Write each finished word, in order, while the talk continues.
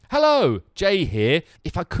Hello, Jay here.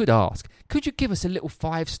 If I could ask, could you give us a little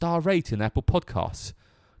 5-star rating on Apple Podcasts?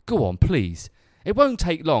 Go on, please. It won't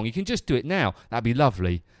take long. You can just do it now. That'd be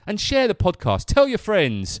lovely. And share the podcast. Tell your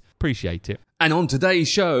friends. Appreciate it. And on today's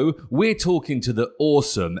show, we're talking to the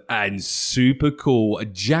awesome and super cool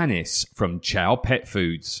Janice from Chow Pet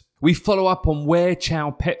Foods. We follow up on where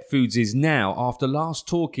Chow Pet Foods is now after last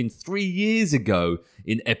talking 3 years ago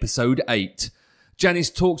in episode 8. Janice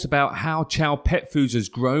talks about how Chow Pet Foods has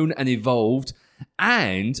grown and evolved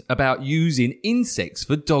and about using insects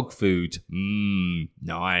for dog food.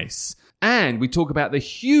 Nice. And we talk about the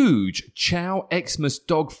huge Chow Xmas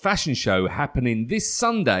Dog Fashion Show happening this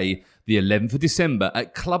Sunday, the 11th of December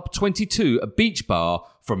at Club 22, a beach bar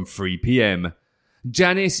from 3 p.m.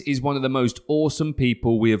 Janice is one of the most awesome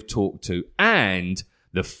people we have talked to and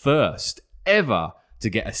the first ever to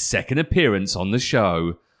get a second appearance on the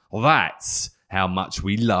show. That's how much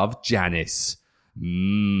we love Janice.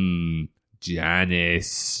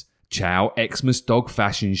 Janice. Chow Xmas Dog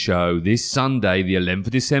Fashion Show this Sunday, the 11th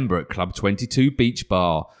of December at Club 22 Beach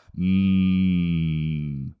Bar.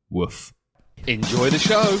 Woof. Enjoy the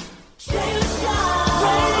show.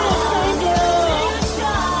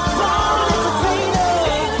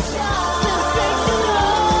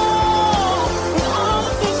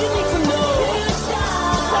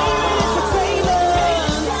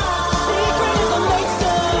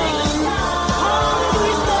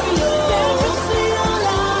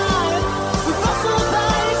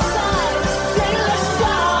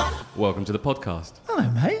 Welcome to the podcast. Hello,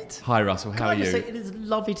 mate. Hi, Russell. How are you? It is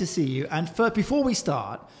lovely to see you. And before we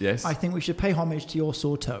start, yes, I think we should pay homage to your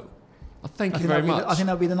sore toe. Thank you very much. I think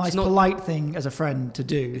that would be the nice, polite thing as a friend to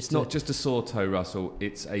do. It's not just a sore toe, Russell.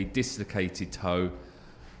 It's a dislocated toe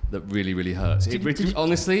that really, really hurts.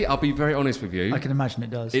 Honestly, I'll be very honest with you. I can imagine it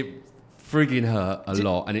does. It frigging hurt a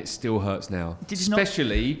lot, and it still hurts now.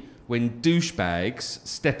 Especially when douchebags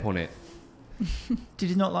step on it.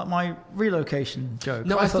 Did you not like my relocation joke?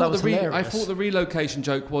 No, I thought that was hilarious. I thought the relocation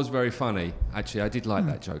joke was very funny. Actually, I did like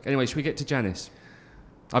that joke. Anyway, should we get to Janice?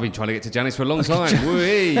 I've been trying to get to Janice for a long time.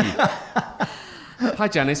 Whee! Hi,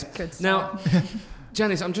 Janice. Good start. Now,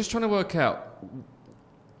 Janice, I'm just trying to work out.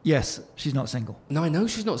 Yes, she's not single. No, I know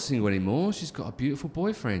she's not single anymore. She's got a beautiful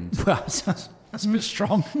boyfriend. Well, that's a bit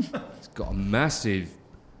strong. He's got a massive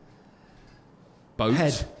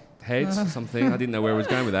boat. Head, something. I didn't know where I was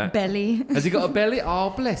going with that. Belly. Has he got a belly?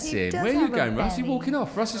 Oh, bless him. Does Where are you have a going, Russ? belly. You're walking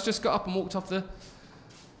off. Russ has just got up and walked off the...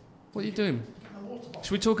 What are you doing?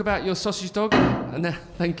 Should we talk about your sausage dog?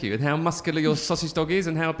 Thank you. And how muscular your sausage dog is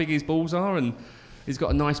and how big his balls are. And he's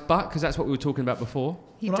got a nice butt, because that's what we were talking about before.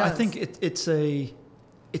 He does. I think it's a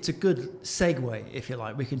good segue, if you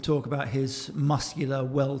like. We can talk about his muscular,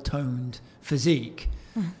 well-toned physique.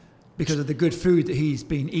 Because of the good food that he's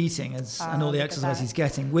been eating and all the exercise he's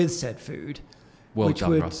getting with said food. Well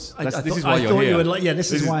done, Russ. This is why you're here.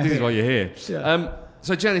 This is why you're here. Yeah.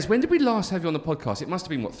 So, Janice, when did we last have you on the podcast? It must have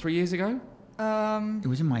been, 3 years ago? It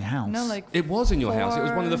was in my house. No, It was in your house. It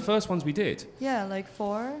was one of the first ones we did. Yeah, like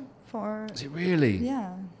four. Is it really?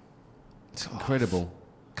 Yeah. It's incredible.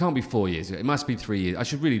 Can't be 4 years ago. It must be 3 years. I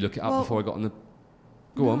should really look it up before I got on the...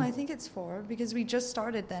 Go on. I think it's 4 because we just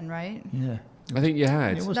started then, right? Yeah. I think you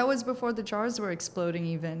had. That was before the jars were exploding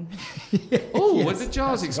even. Were the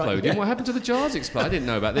jars exploding? Right, yeah. What happened to the jars exploding? I didn't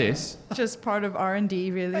know about this. Just part of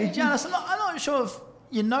R&D, really. Hey, Janice, I'm not sure if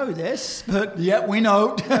you know this, but yeah, we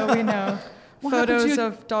know. No, we know. What happened to Photos your-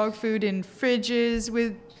 of dog food in fridges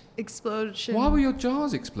with explosion. Why were your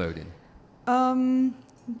jars exploding?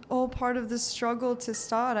 All part of the struggle to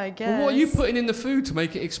start, I guess. Well, what are you putting in the food to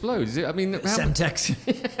make it explode? Is it? I mean, Semtex.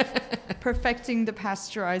 Perfecting the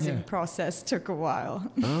pasteurizing process took a while.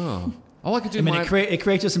 I could do. It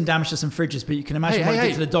created some damage to some fridges, but you can imagine what it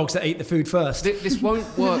did to the dogs that ate the food first. This won't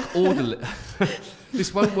work orderly.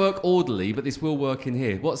 This won't work orderly, but this will work in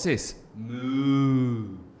here. What's this?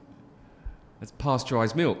 Moo. That's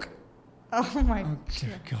pasteurized milk. Oh my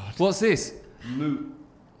Dear God. What's this? Moo.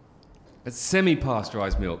 It's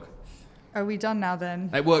semi-pasteurized milk. Are we done now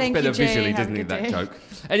then? It works Thank better you, Jay. visually, Have doesn't a it, good that day. joke?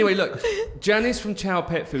 Anyway, look, Janice from Chow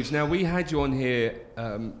Pet Foods. Now, we had you on here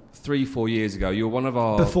 3-4 years ago. You were one of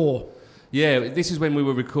our... Before. Yeah, this is when we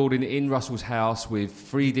were recording in Russell's house with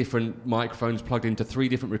 3 different microphones plugged into 3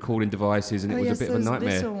 different recording devices, and it was a bit of a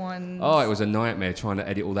nightmare. Oh, it was a nightmare trying to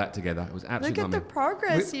edit all that together. It was absolutely Look at the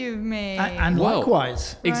progress you've made. And Well,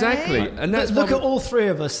 likewise. Exactly. Right? And that's Look why at all 3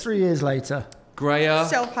 of us 3 years later. Greyer,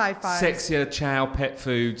 Self-high five. sexier Chow Pet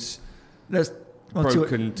Foods, There's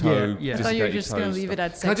broken toe. Yeah. I thought you were dislocated just going to toes. leave it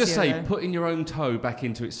at Can I just say, sexier. putting your own toe back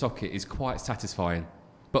into its socket is quite satisfying,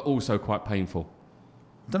 but also quite painful.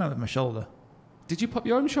 I don't know with my shoulder. Did you pop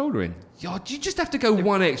your own shoulder in? Yeah, you just have to go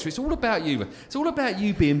one extra. It's all about you. It's all about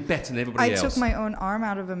you being better than everybody else. I took my own arm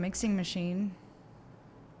out of a mixing machine.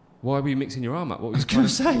 Why were you mixing your arm up? What I was going to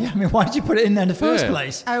say, I mean, why did you put it in there in the first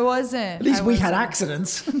place? I wasn't. At least we had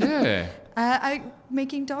accidents. Yeah. I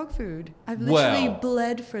making dog food. I've literally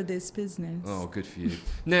bled for this business. Oh, good for you.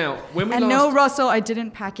 Now, when we no, Russell, I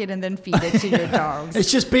didn't pack it and then feed it to your dogs. It's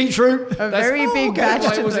just beetroot. A very big batch.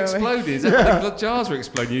 Why it was exploding. Is that why the jars were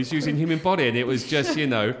exploding? He was using human body, and it was just,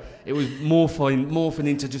 it was morphing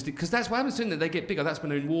into just... Because that's what happens, isn't it? They get bigger. That's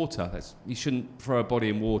when they're in water. You shouldn't throw a body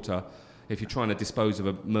in water if you're trying to dispose of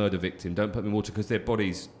a murder victim. Don't put them in water because their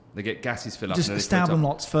bodies, they get gases fill up. Just stab them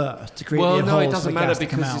lots first to create the holes. Well, no, it for doesn't the matter gas to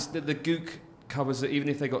come because out. the gook covers it. Even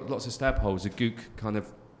if they got lots of stab holes, the gook kind of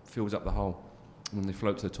fills up the hole and they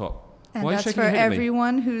float to the top. And Why are you that's shaking for your head at me?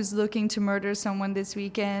 everyone who's looking to murder someone this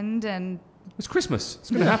weekend. And It's Christmas.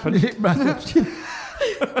 It's going to happen.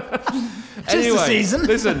 Anyway, the season.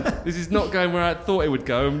 Listen, this is not going where I thought it would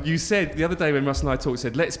go. And you said the other day when Russ and I talked,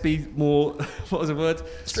 said, let's be more, what was the word?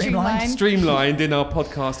 Streamlined in our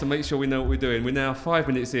podcast and make sure we know what we're doing. We're now 5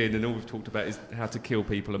 minutes in and all we've talked about is how to kill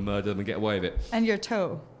people and murder them and get away with it. And your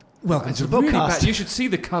toe. Welcome to the really podcast. bad. You should see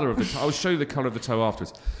the colour of the toe. I'll show you the colour of the toe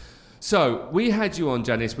afterwards. So, we had you on,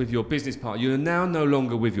 Janice, with your business partner. You are now no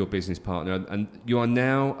longer with your business partner and you are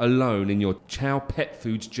now alone in your Chow Pet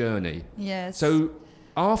Foods journey. Yes. So,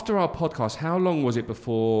 after our podcast, how long was it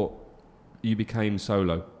before you became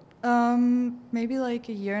solo? Maybe like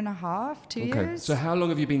a year and a half, 2 years. Okay. So how long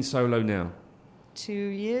have you been solo now? 2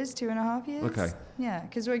 years, 2.5 years. Okay. Yeah,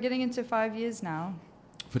 because we're getting into 5 years now.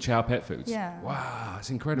 For Chow Pet Foods? Yeah. Wow, it's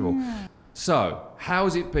incredible. Yeah. So, how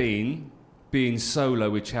has it been being solo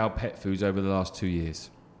with Chow Pet Foods over the last 2 years?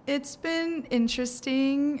 It's been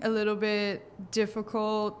interesting, a little bit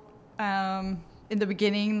difficult. In the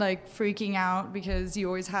beginning, like freaking out because you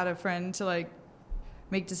always had a friend to like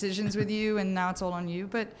make decisions with you, and now it's all on you.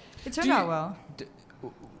 But it turned out well.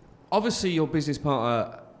 Obviously, your business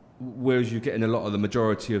partner, whereas you're getting a lot of the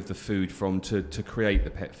majority of the food from to create the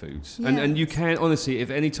pet foods. Yeah. And you can, honestly, if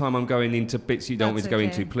any time I'm going into bits you don't want me to go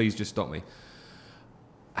into, please just stop me.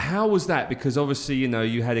 How was that? Because obviously,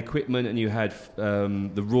 you had equipment and you had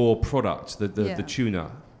the raw product, the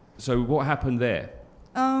tuna. So what happened there?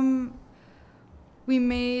 We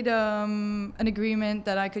made an agreement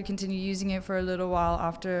that I could continue using it for a little while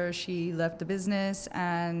after she left the business,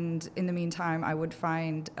 and in the meantime, I would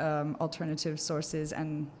find alternative sources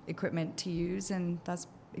and equipment to use, and that's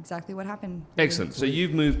exactly what happened. Excellent. So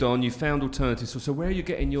you've moved on. You found alternatives. So where are you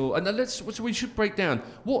getting your? And so we should break down.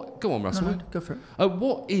 What? Go on, Russell. No, go for it.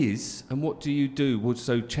 What is and what do you do? Well,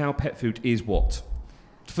 so Chow Pet Food is what?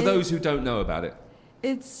 For those who don't know about it,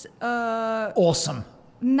 it's awesome.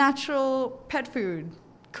 Natural pet food,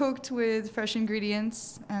 cooked with fresh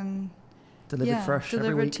ingredients and delivered fresh every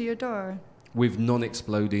delivered week. to your door. with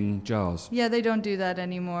non-exploding jars. Yeah, they don't do that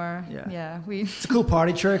anymore. Yeah. It's a cool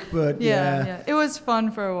party trick, but yeah. It was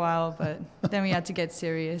fun for a while, but then we had to get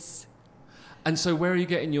serious. And so where are you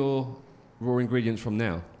getting your raw ingredients from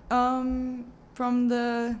now? From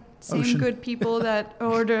the same Ocean. good people that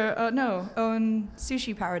own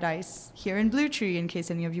Sushi Paradise here in Blue Tree, in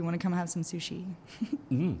case any of you want to come have some sushi.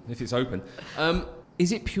 If it's open.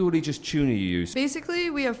 Is it purely just tuna you use? Basically,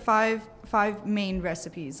 we have five main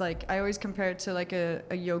recipes. Like, I always compare it to like a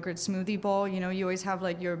yogurt smoothie bowl. You know, you always have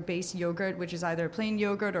like your base yogurt, which is either plain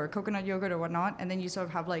yogurt or coconut yogurt or whatnot, and then you sort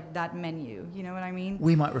of have like that menu. You know what I mean?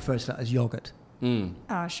 We might refer to that as yogurt.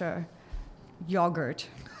 Sure. Yogurt.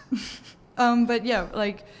 But yeah,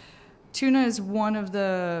 like tuna is one of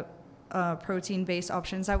the protein-based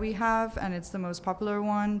options that we have, and it's the most popular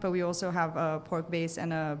one. But we also have a pork base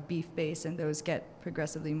and a beef base, and those get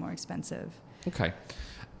progressively more expensive. Okay.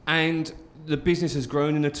 And the business has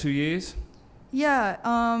grown in the 2 years? Yeah.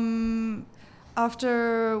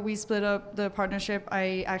 After we split up the partnership,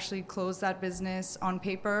 I actually closed that business on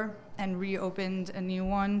paper and reopened a new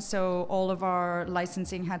one. So all of our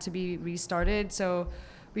licensing had to be restarted. So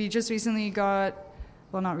we just recently got,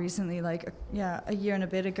 well, not recently, a year and a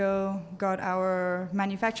bit ago, got our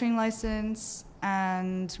manufacturing license,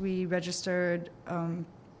 and we registered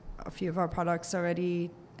a few of our products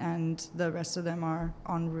already, and the rest of them are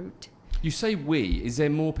en route. You say we. Is there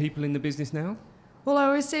more people in the business now? Well, I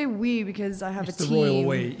always say we because I have It's a the team. royal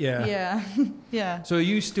we, yeah. Yeah, yeah. So are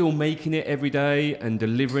you still making it every day and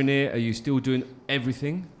delivering it? Are you still doing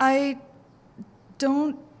everything? I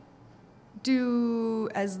don't do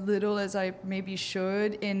as little as I maybe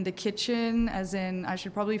should in the kitchen, as in I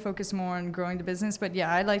should probably focus more on growing the business. But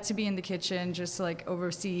yeah, I like to be in the kitchen, just to like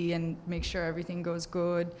oversee and make sure everything goes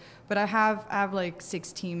good. But I have like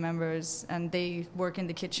 6 team members, and they work in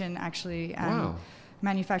the kitchen actually and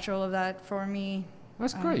manufacture all of that for me.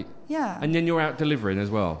 That's great. Yeah. And then you're out delivering as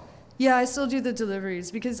well. Yeah, I still do the deliveries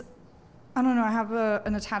because I don't know, I have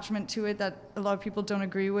an attachment to it that a lot of people don't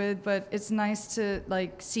agree with, but it's nice to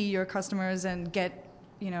like see your customers and get,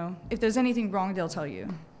 you know, if there's anything wrong, they'll tell you.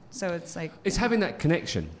 So it's like... It's having that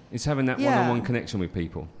connection. It's having that one-on-one connection with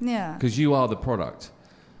people. Yeah. Because you are the product.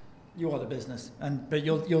 You are the business, but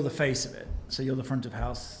you're the face of it. So you're the front of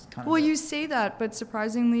house kind of. Well, you say that, but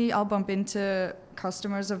surprisingly, I'll bump into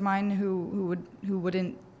customers of mine who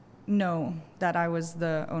wouldn't know that I was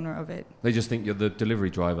the owner of it. They just think you're the delivery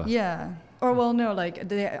driver. Yeah. Or well, no, like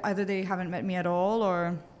either they haven't met me at all,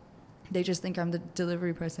 or they just think I'm the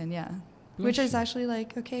delivery person. Yeah. Which is actually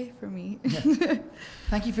like okay for me. Yeah.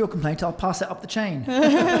 Thank you for your complaint. I'll pass it up the chain.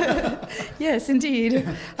 Yes, indeed.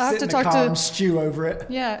 I have Sit to in the talk car to and stew over it.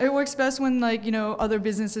 Yeah, it works best when like, you know, other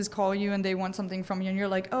businesses call you and they want something from you and you're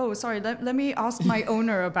like, oh, sorry, let me ask my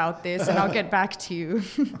owner about this and I'll get back to you.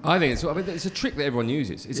 I think it's a trick that everyone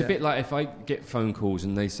uses. It's a bit like if I get phone calls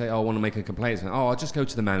and they say, oh, I want to make a complaint. Oh, I'll just go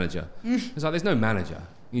to the manager. It's like, there's no manager.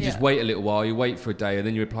 You just wait a little while, you wait for a day, and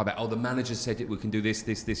then you reply back, oh, the manager said we can do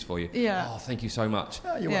this for you. Yeah. Oh, thank you so much.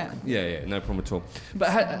 Oh, you're welcome. Yeah, no problem at all.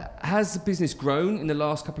 But has the business grown in the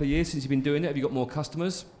last couple of years since you've been doing it? Have you got more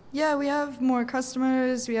customers? Yeah, we have more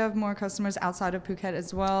customers. We have more customers outside of Phuket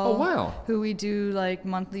as well. Oh, wow. Who we do like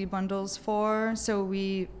monthly bundles for. So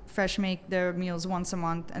we fresh make their meals once a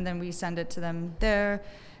month, and then we send it to them there.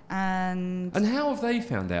 And how have they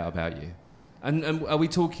found out about you? And are we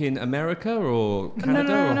talking America or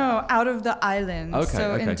Canada? No, out of the islands. Okay,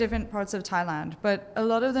 so okay. in different parts of Thailand. But a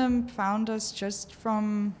lot of them found us just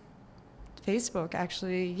from Facebook,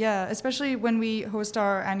 actually. Yeah, especially when we host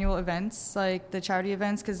our annual events, like the charity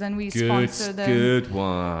events, because then we sponsor them. Good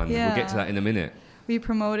one. Yeah. We'll get to that in a minute. We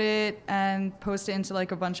promote it and post it into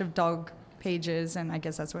like a bunch of dog pages, and I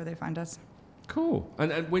guess that's where they find us. Cool.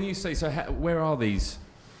 And when you say, so where are these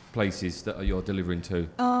places that you're delivering to?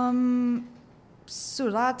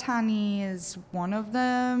 Surat Thani is one of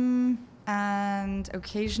them, and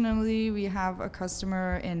occasionally we have a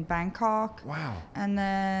customer in Bangkok. Wow. And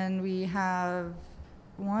then we have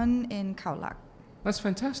one in Khao Lak. That's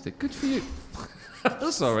fantastic. Good for you.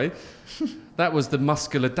 Sorry. That was the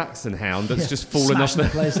muscular Dachshund hound that's just fallen off the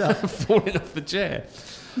place up. falling off the chair.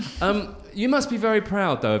 You must be very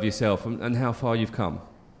proud, though, of yourself and how far you've come.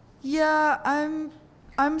 Yeah,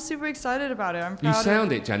 I'm super excited about it. I'm proud. You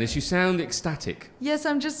sound it, Janice. You sound ecstatic. Yes,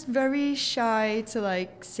 I'm just very shy to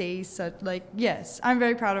like say such like. Yes, I'm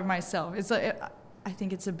very proud of myself. It's like I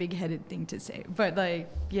think it's a big-headed thing to say, but like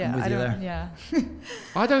yeah, I don't. Yeah.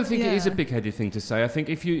 I don't think it is a big-headed thing to say. I think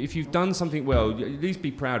if you've done something well, at least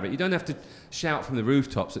be proud of it. You don't have to shout from the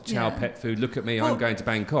rooftops at Chow Pet Food. Look at me, I'm going to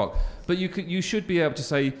Bangkok. But you should be able to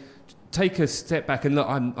say. Take a step back and look.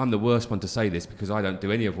 I'm the worst one to say this because I don't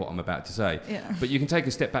do any of what I'm about to say. Yeah. But you can take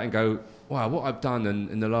a step back and go, wow, what I've done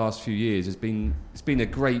in the last few years it's been a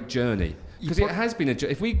great journey. Because it has been a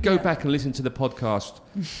journey. If we go back and listen to the podcast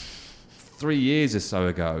 3 years or so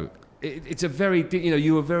ago, it's a very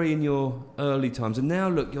you were very in your early times, and now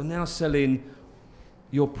look, you're now selling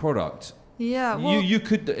your product. Yeah. Well, you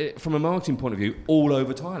could, from a marketing point of view, all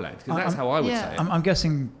over Thailand. Because that's how I would say it. I'm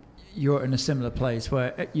guessing. You're in a similar place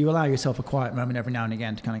where you allow yourself a quiet moment every now and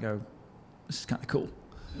again to kind of go, this is kind of cool.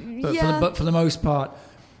 But for the most part,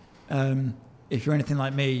 if you're anything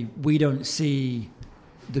like me, we don't see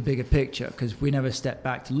the bigger picture because we never step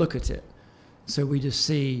back to look at it. So we just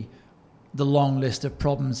see the long list of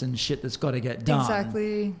problems and shit that's got to get done.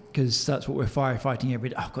 Exactly. Because that's what we're firefighting every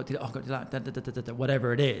day. Oh, I've got to do that, I've got to do that,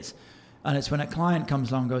 whatever it is. And it's when a client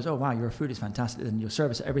comes along and goes, oh, wow, your food is fantastic and your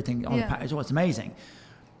service, everything on the package, it's amazing.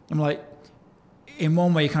 I'm like, in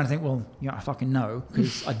one way you kind of think, well, I fucking know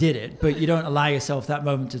because I did it, but you don't allow yourself that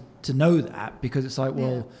moment to know that because it's like,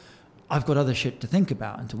 well, I've got other shit to think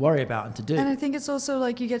about and to worry about and to do. And I think it's also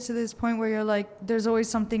like you get to this point where you're like, there's always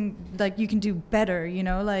something like you can do better,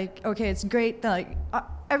 like, okay, it's great that like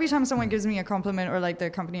every time someone gives me a compliment or like their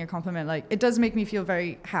company a compliment, like it does make me feel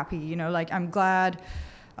very happy, like I'm glad.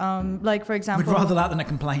 Like for example, would rather that than a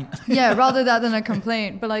complaint. Yeah, rather that than a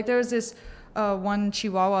complaint. But like there was this one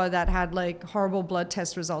Chihuahua that had like horrible blood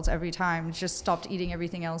test results every time, just stopped eating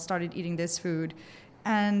everything else, started eating this food.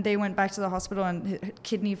 And they went back to the hospital and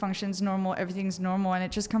kidney functions normal, everything's normal. And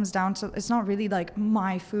it just comes down to, it's not really like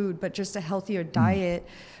my food, but just a healthier diet.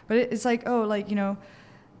 But it's like,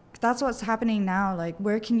 that's what's happening now. Like,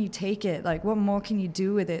 where can you take it? Like, what more can you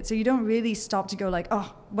do with it? So you don't really stop to go like,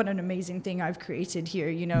 oh, what an amazing thing I've created here,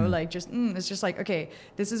 you know, like just, it's just like, okay,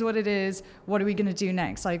 this is what it is. What are we going to do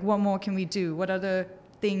next? Like, what more can we do? What other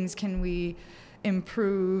things can we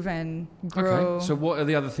improve and grow? Okay, so what are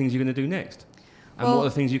the other things you're going to do next? And Well, what are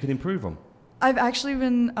the things you can improve on? I've actually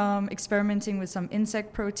been experimenting with some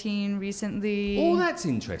insect protein recently. Oh, that's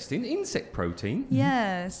interesting. Insect protein.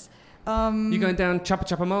 Yes. You're going down Chappa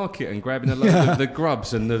Chappa Market and grabbing a load of the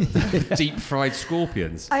grubs and the deep fried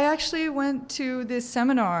scorpions. I actually went to this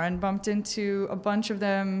seminar and bumped into a bunch of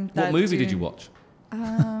them. What movie did you watch?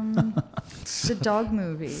 The dog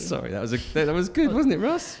movie. Sorry, that was good, wasn't it,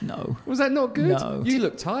 Russ? No. Was that not good? No. You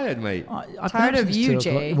look tired, mate. I've Tired been up of since you, 2 o'clock.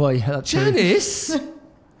 Jay. Well, yeah, that's true. Janice!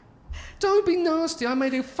 Don't be nasty. I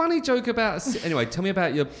made a funny joke about... Anyway, tell me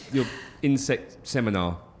about your insect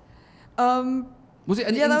seminar. Was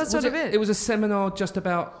it? Yeah, that was sort of it. It was a seminar just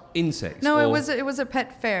about insects. No, or- it was a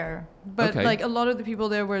pet fair, but Okay. like a lot of the people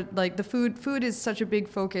there were like the food is such a big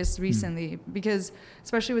focus recently because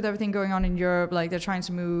especially with everything going on in Europe, like they're trying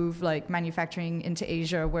to move like manufacturing into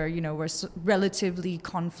Asia where you know we're relatively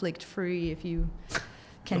conflict free, if you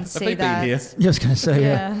can say they been that. here? Yeah, I was going to say,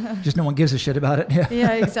 Yeah. just no one gives a shit about it. Yeah.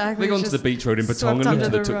 Yeah, exactly. They gone to the Just beach road in Patong swept and looked under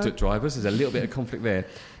at the the rug. tuk-tuk drivers. There's a little bit of conflict there.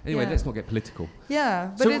 Anyway, Yeah. let's not get political.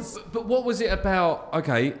 Yeah, but So, it's but what was it about,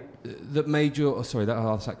 okay, that made your... Oh, sorry, I'll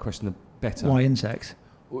ask that question better. Why insects?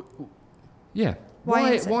 Yeah. Why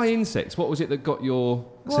insects? Why insects? What was it that got your...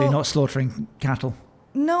 So you're Well- not slaughtering cattle?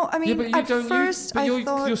 no. I mean, yeah, but you at don't... first I you're,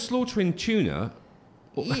 thought. you're slaughtering tuna.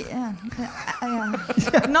 Yeah,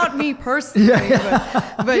 not me personally,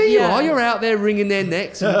 but Yeah, you yeah. are. You're out there wringing their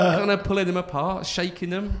necks and kind of pulling them apart, shaking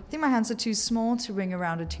them. I think my hands are too small to ring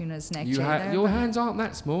around a tuna's neck. Jay, there, Your but- hands aren't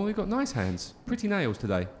that small. You've got nice hands. Pretty nails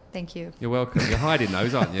today. Thank you. You're welcome. You're hiding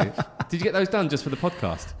those, aren't you? Did you get those done just for the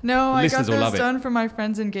podcast? No, The I got listeners will love those it. done for my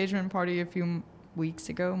friend's engagement party a few weeks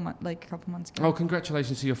ago, like a couple months ago. Oh,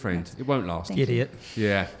 congratulations to your friend. It won't last. Thank you. Idiot.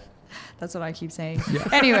 Yeah. That's what I keep saying.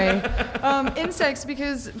 Anyway, insects,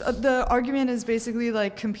 because the argument is basically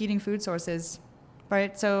like competing food sources,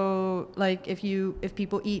 right? So like if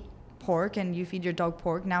people eat pork and you feed your dog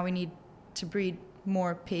pork, now we need to breed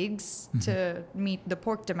more pigs to meet the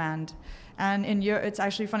pork demand. And in Europe, it's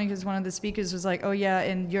actually funny because one of the speakers was like, oh yeah,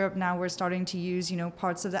 in Europe now we're starting to use, you know,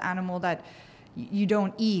 parts of the animal that you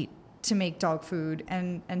don't eat to make dog food.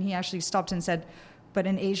 And he actually stopped and said, but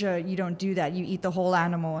in Asia, you don't do that. You eat the whole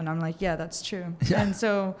animal. And I'm like, yeah, that's true. Yeah. And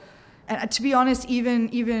so, and to be honest, even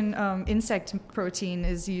insect protein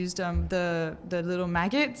is used, the little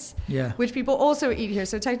maggots, Yeah. which people also eat here.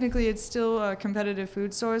 So technically, it's still a competitive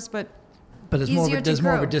food source, but But there's more of easier a, to there's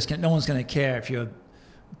more of a grow. discount. No one's going to care if you're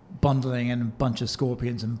bundling in a bunch of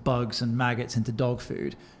scorpions and bugs and maggots into dog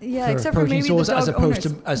food. yeah, for except for protein maybe source, the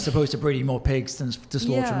dog as opposed to breeding more pigs than to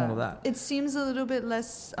slaughter yeah, all of that. It seems a little bit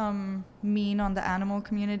less mean on the animal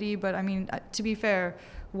community, but I mean, to be fair,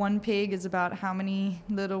 one pig is about how many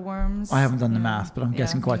little worms? I haven't done the math, but I'm Yeah,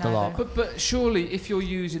 guessing quite a neither. lot. But surely if you're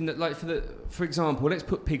using that, like for example, let's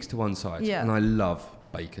put pigs to one side. Yeah. And I love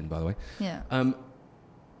bacon, by the way. Yeah.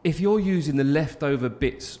 If you're using the leftover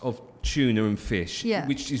bits of tuna and fish, Yeah.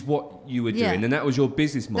 which is what you were Yeah. doing, and that was your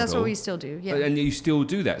business model. That's what we still do, yeah. And you still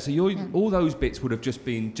do that. So all those bits would have just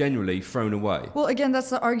been generally thrown away. Well, again, that's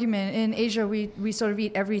the argument. In Asia, we sort of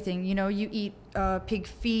eat everything. You know, you eat pig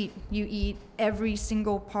feet, you eat every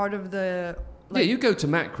single part of the... Yeah, you go to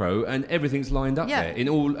Macro and everything's lined up Yeah. there in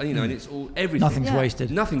all, you know, and it's all everything. Nothing's Yeah. wasted.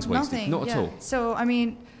 Nothing's wasted, Nothing, not yeah. at all. So, I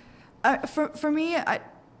mean, for me,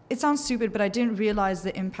 it sounds stupid, but I didn't realize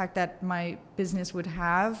the impact that my business would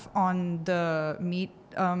have on the meat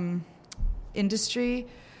industry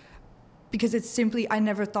because it's simply, I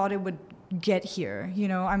never thought it would get here. You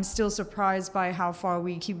know, I'm still surprised by how far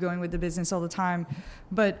we keep going with the business all the time.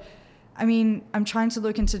 But, I mean, I'm trying to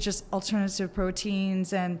look into just alternative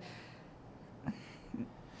proteins and...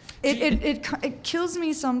 It kills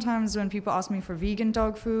me sometimes when people ask me for vegan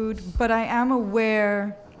dog food, but I am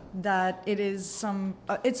aware that it is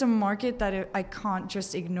it's a market that I can't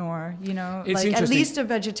just ignore, you know, It's like at interesting. least a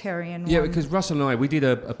vegetarian Yeah, one. because Russell and I, we did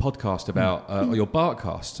a podcast about your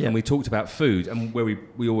Bartcast, Yeah. and we talked about food, and where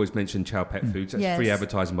we always mention Chow Pet Foods. That's Yes. free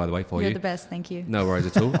advertising, by the way, for You're you. the best, thank you. No worries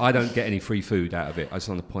at all. I don't get any free food out of it. I just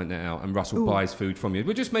want to point that out. And Russell Ooh. buys food from you.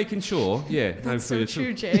 We're just making sure, yeah, no That's so food true, at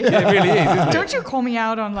all. Jay. Yeah, it really is, isn't it? Don't you call me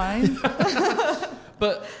out online.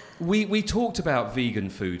 But we talked about vegan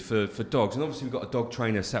food for dogs, and obviously we've got a dog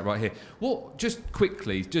trainer sat right here. What, just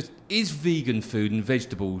quickly, is vegan food and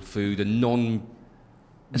vegetable food and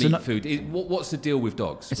It's a non-meat no- food? What's the deal with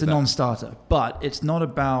dogs? It's with a that? non-starter, but it's not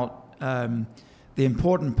about. The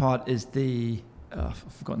important part is the I've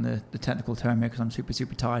forgotten the technical term here because I'm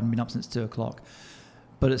super tired and been up since 2:00.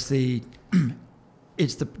 But it's the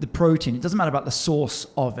protein. It doesn't matter about the source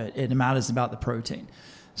of it. It matters about the protein.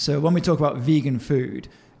 So when we talk about vegan food,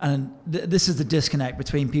 and this is the disconnect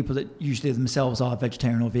between people that usually themselves are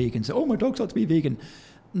vegetarian or vegan. So, my dog starts to be vegan.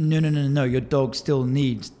 No. Your dog still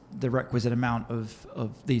needs the requisite amount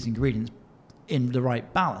of these ingredients in the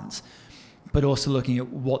right balance. But also looking at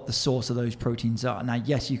what the source of those proteins are. Now,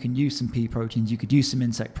 yes, you can use some pea proteins. You could use some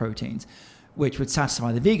insect proteins, which would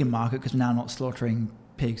satisfy the vegan market because we're now not slaughtering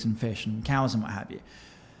pigs and fish and cows and what have you.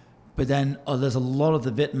 But then there's a lot of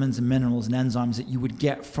the vitamins and minerals and enzymes that you would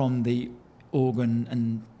get from the organ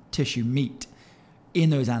and tissue meat in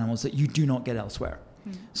those animals that you do not get elsewhere.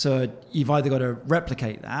 So you've either got to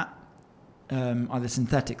replicate that, either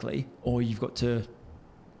synthetically, or you've got to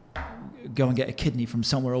go and get a kidney from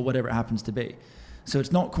somewhere or whatever it happens to be. So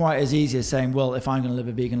it's not quite as easy as saying, well, if I'm going to live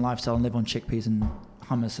a vegan lifestyle and live on chickpeas and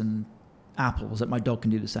hummus and apples, that my dog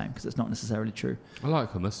can do the same, because it's not necessarily true. I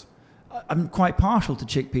like hummus. I'm quite partial to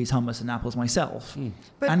chickpeas, hummus and apples myself.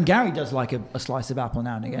 And Gary does like a slice of apple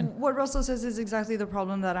now and again. What Russell says is exactly the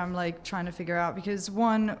problem that I'm like trying to figure out, because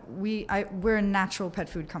one, we're a natural pet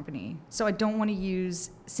food company. So I don't want to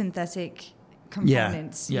use synthetic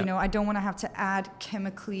components. Yeah. You know, I don't want to have to add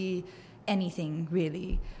chemically anything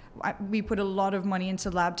really. We put a lot of money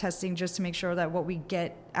into lab testing just to make sure that what we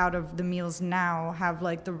get out of the meals now have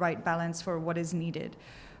like the right balance for what is needed.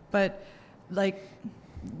 But like,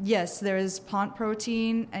 yes, there is plant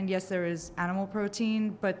protein and yes, there is animal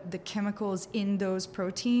protein, but the chemicals in those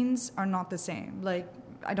proteins are not the same. Like,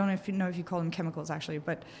 I don't know if you call them chemicals actually,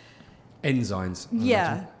 but enzymes.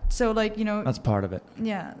 Yeah. So like, you know, that's part of it.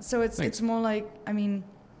 Yeah. So it's more like, I mean,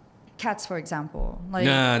 cats, for example. Like,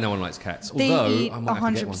 no one likes cats. They Although eat I might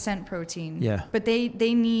have to get 100% protein. Yeah. But they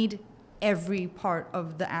need every part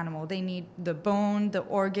of the animal. They need the bone, the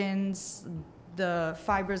organs, the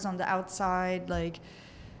fibers on the outside. Like,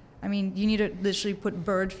 I mean, you need to literally put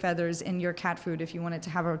bird feathers in your cat food if you want it to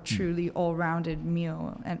have a truly all-rounded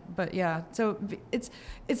meal. But yeah, so it's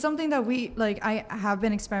something that I have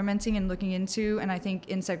been experimenting and looking into, and I think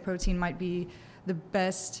insect protein might be the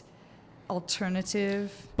best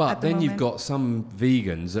alternative. But then you've got some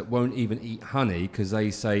vegans that won't even eat honey because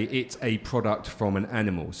they say it's a product from an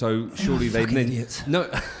animal. So surely they idiots. No,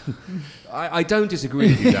 I don't disagree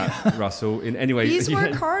with you that, Russell, in any way. Bees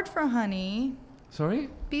work hard for honey. Sorry?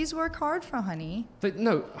 Bees work hard for honey.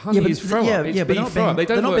 Honey is throw up. It's bee throw up.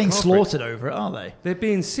 They're not being slaughtered over it, are they? They're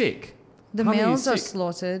being sick. The Honey males are sick.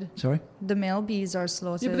 slaughtered. Sorry? The male bees are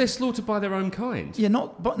slaughtered. Yeah, but they're slaughtered by their own kind. Yeah,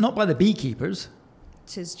 not by the beekeepers.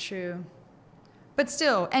 'Tis true. But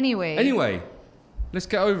still, anyway. Anyway, let's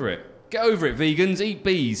get over it. Get over it, vegans. Eat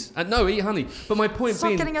bees. No, eat honey. But my point Stop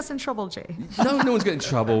being... getting us in trouble, Jay. No one's getting in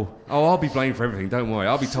trouble. Oh, I'll be blamed for everything. Don't worry.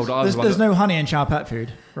 I'll be told I was There's no honey in Chow pet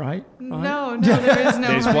food, right? No, there is no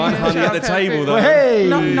There's honey. one in honey at the Chow Pet table, food. though. Well,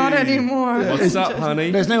 hey! Not anymore. What's up,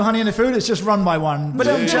 honey? There's no honey in the food. It's just run by one. But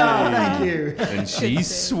thank you. And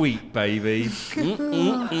she's sweet, baby.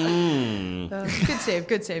 Good save.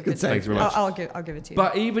 Thanks very much. I'll give it to you.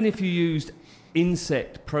 But even if you used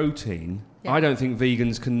insect protein, Yeah. I don't think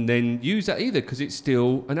vegans can then use that either because it's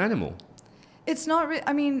still an animal. It's not.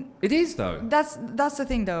 I mean, It is, though. that's the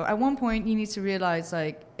thing, though. At one point, you need to realize,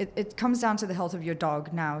 like, it comes down to the health of your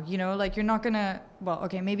dog now. You know, like, you're not gonna. Well,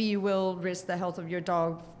 okay, maybe you will risk the health of your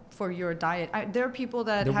dog for your diet. There are people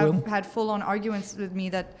that have had full-on arguments with me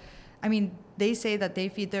that, I mean, they say that they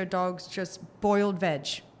feed their dogs just boiled veg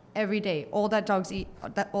every day. All that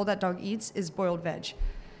dog eats is boiled veg.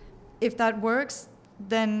 If that works,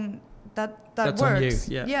 then that That's works.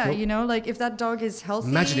 on you, yeah. You know, like if that dog is healthy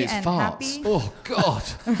Imagine it's and farts. happy. Oh, God.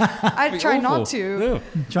 I try not to.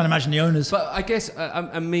 Yeah. Trying to imagine the owners. But I guess,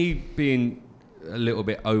 and me being a little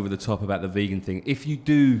bit over the top about the vegan thing, if you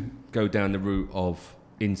do go down the route of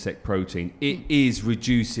insect protein, it is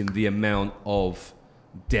reducing the amount of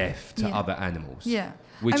death to other animals. Yeah.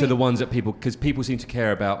 Which are the ones that because people seem to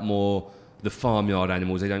care about more the farmyard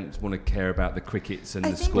animals. They don't want to care about the crickets and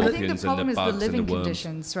the scorpions I think the problem and the is bugs the living and the worms.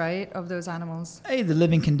 conditions, right, of those animals. The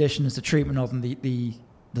living conditions, the treatment of them, the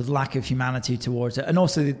lack of humanity towards it, and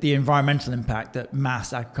also the environmental impact that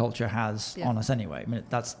mass agriculture has on us anyway. I mean,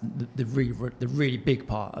 that's the really big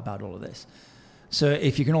part about all of this. So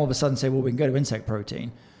if you can all of a sudden say, well, we can go to insect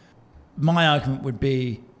protein, my argument would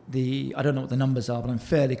be I don't know what the numbers are, but I'm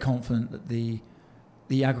fairly confident that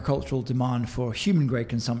the agricultural demand for human-grade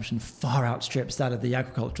consumption far outstrips that of the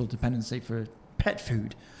agricultural dependency for pet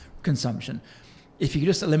food consumption. If you could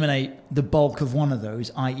just eliminate the bulk of one of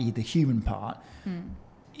those, i.e. the human part,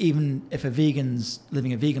 even if a vegan's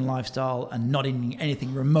living a vegan lifestyle and not eating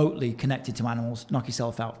anything remotely connected to animals, knock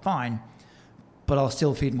yourself out, fine. But I'll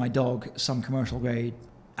still feed my dog some commercial grade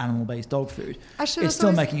animal-based dog food. Actually, It's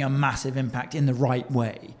still making a massive impact in the right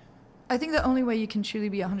way. I think the only way you can truly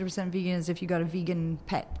be 100% vegan is if you got a vegan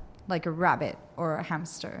pet, like a rabbit or a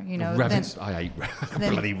hamster. You know, Rabbits. I hate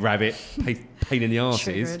bloody rabbit. Pain in the arse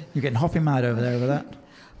it is. Triggered. You're getting hopping mad over there with that.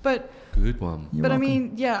 But Good one. You're but welcome. I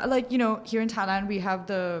mean, yeah, like, you know, here in Thailand, we have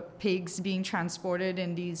the pigs being transported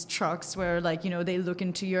in these trucks where, like, you know, they look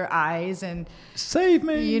into your eyes and, Save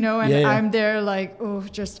me. you know, and Yeah, yeah. I'm there like, oh,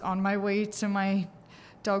 just on my way to my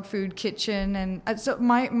dog food kitchen. And so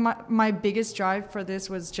my biggest drive for this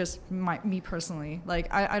was just me personally.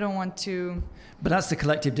 Like, I don't want to. But that's the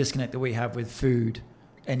collective disconnect that we have with food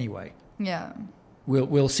anyway. Yeah.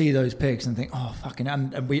 We'll see those pigs and think, oh, fucking,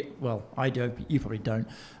 and we, well, I do, you probably don't,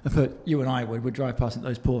 but you and I would drive past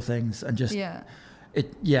those poor things and just, Yeah.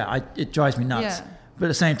 it drives me nuts. Yeah. But at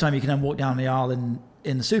the same time, you can then walk down the aisle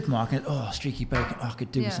in the supermarket, oh, streaky bacon, oh, I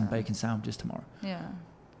could do with some Yeah. bacon sandwiches tomorrow. Yeah.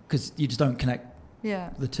 Because you just don't connect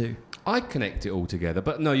Yeah. the two. I connect it all together,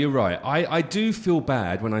 but no, you're right. I do feel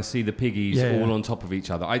bad when I see the piggies Yeah. all on top of each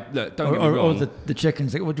other. Look, don't Or, get me or wrong. the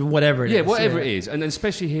chickens, whatever it is. Yeah, whatever it is. And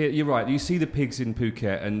especially here, you're right. You see the pigs in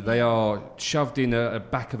Phuket and they are shoved in a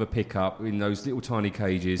back of a pickup in those little tiny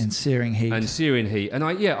cages In searing heat. and searing heat. And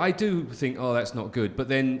I do think, oh, that's not good. But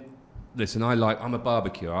then, listen, I'm a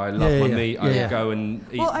barbecuer. I love my meat. I Yeah. would go and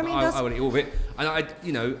eat. Well, I mean, I would eat all of it. And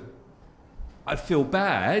I feel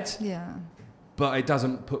bad, Yeah. but it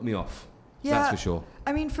doesn't put me off. Yeah. That's for sure.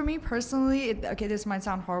 I mean, for me personally, okay, this might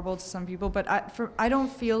sound horrible to some people, but I don't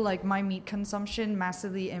feel like my meat consumption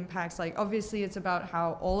massively impacts. Like, obviously, it's about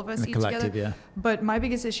how all of us In the eat collective, together. yeah. But my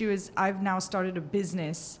biggest issue is I've now started a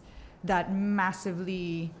business that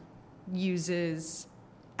massively uses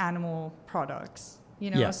animal products. You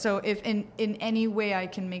know, Yeah. so if in any way I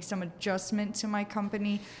can make some adjustment to my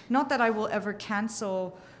company, not that I will ever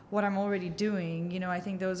cancel what I'm already doing. You know, I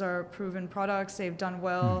think those are proven products. They've done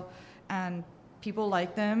well. And people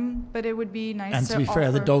like them, but it would be nice And to be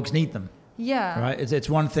fair, the dogs need them, Yeah. right? It's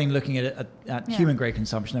one thing looking at Yeah. human grade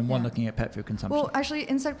consumption and one Yeah. looking at pet food consumption. Well, actually,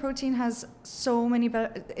 insect protein has so many,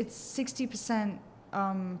 it's 60%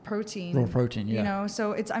 protein. Raw protein, yeah. You know,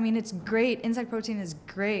 so it's great. Insect protein is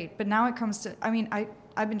great. But now it comes to,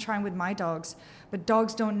 I've been trying with my dogs, but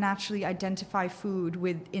dogs don't naturally identify food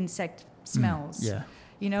with insect smells. yeah.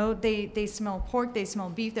 You know, they smell pork, they smell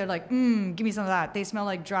beef. They're like, give me some of that. They smell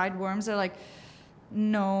like dried worms. They're like,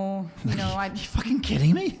 no, you know, Are you fucking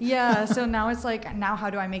kidding me? yeah. So now it's like, now how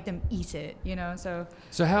do I make them eat it? You know, so.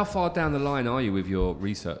 So how far down the line are you with your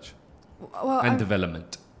research Well, and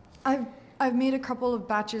development? I've made a couple of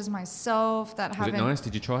batches myself that Was haven't. it nice?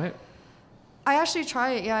 Did you try it? I actually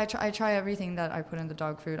try it. Yeah, I try everything that I put in the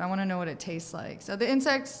dog food. I want to know what it tastes like. So the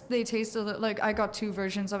insects, they taste a little like, I got two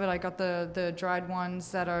versions of it. I got the dried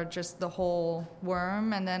ones that are just the whole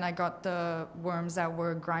worm, and then I got the worms that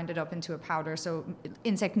were grinded up into a powder. So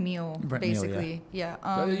insect meal, Bread meal, basically. Yeah.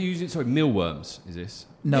 Mealworms, is this?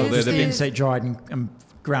 No, This they've been is- insect dried and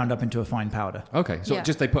ground up into a fine powder. Okay, so Yeah.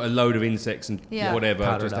 just they put a load of insects and Yeah. whatever,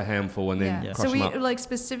 Powdered just a up. handful, and then Yeah. crush So them we up. like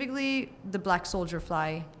specifically the black soldier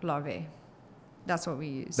fly larvae. That's what we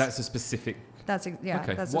use. That's a specific. That's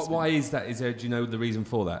Okay. That's Why is that? Is there? Do you know the reason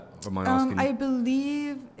for that? Or am I asking? I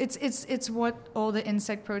believe it's what all the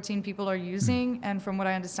insect protein people are using, and from what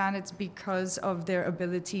I understand, it's because of their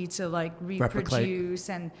ability to like reproduce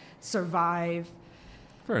and survive.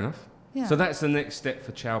 Fair enough. Yeah. So that's the next step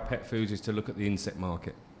for Chow Pet Foods, is to look at the insect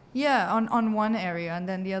market. Yeah, on one area, and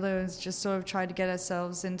then the other is just sort of try to get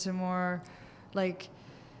ourselves into more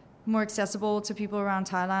accessible to people around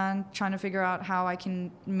Thailand, trying to figure out how I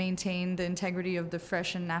can maintain the integrity of the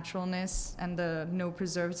fresh and naturalness and the no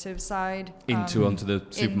preservative side. Onto the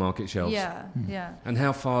supermarket shelves. Yeah, yeah. And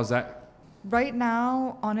how far is that? Right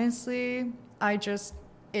now, honestly,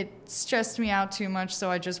 it stressed me out too much, so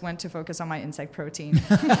I just went to focus on my insect protein.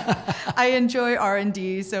 I enjoy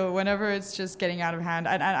R&D, so whenever it's just getting out of hand,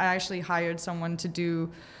 I actually hired someone to do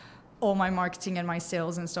all my marketing and my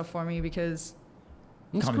sales and stuff for me because...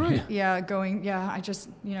 That's Can't be- great. I just,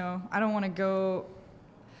 I don't want to go.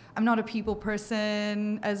 I'm not a people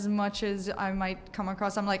person as much as I might come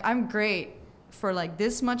across. I'm great for like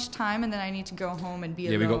this much time, and then I need to go home and be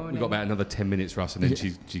Yeah, alone. we got about another 10 minutes, Russ, and then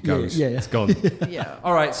she goes. Yeah. It's gone. Yeah.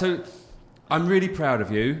 All right, so I'm really proud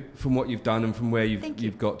of you from what you've done and from where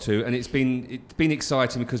you've got to, and it's been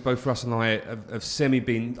exciting because both Russ and I have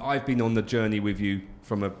I've been on the journey with you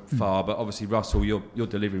from afar, but obviously Russell, you're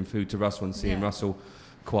delivering food to Russell and seeing Yeah. Russell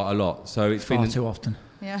quite a lot. So it's Far been too often.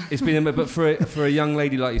 Yeah. It's been, but for a young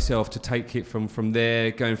lady like yourself to take it from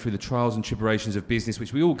there, going through the trials and tribulations of business,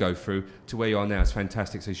 which we all go through, to where you are now, it's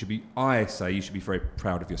fantastic. So you should be very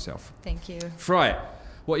proud of yourself. Thank you. Right,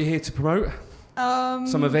 what are you here to promote?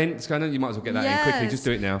 Some events going on? You might as well get that in quickly. Just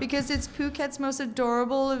do it now. Because it's Phuket's most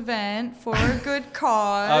adorable event for a good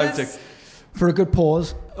cause. For a good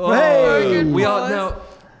pause. Oh, Hey! we are now.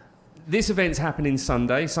 This event's happening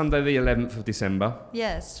Sunday the 11th of December.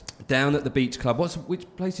 Yes. Down at the Beach Club. Which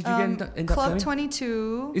place did you end up Club going?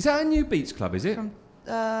 22. Is that a new beach club? Is it?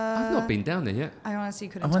 I've not been down there yet. I honestly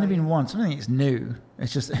couldn't. I've only been once. I don't think it's new.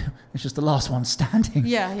 It's just the last one standing.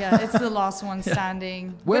 Yeah. It's the last one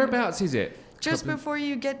standing. Whereabouts is it? Just before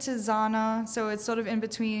you get to Zana, so it's sort of in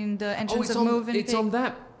between the entrance of Movenpick. It's on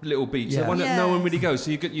that little beach, the one that no one really goes.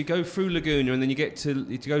 So you go through Laguna, and then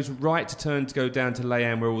it goes right to turn to go down to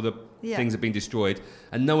Layam, where all the things have been destroyed,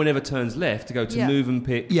 and no one ever turns left to go to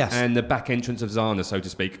Movenpick and the back entrance of Zana, so to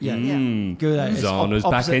speak. Good. Zana's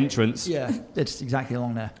back entrance. Yeah, it's exactly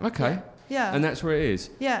along there. Okay. Yeah. And that's where it is.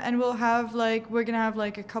 Yeah, and we're gonna have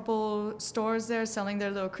like a couple stores there selling their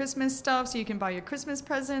little Christmas stuff, so you can buy your Christmas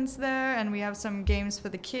presents there, and we have some games for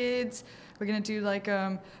the kids. We're gonna do like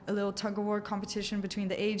a little tug of war competition between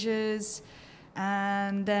the ages,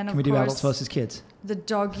 and then Can we do adults versus kids? The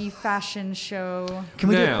doggy fashion show. Can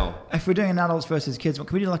we if we're doing an adults versus kids, can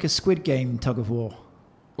we do like a Squid Game tug of war?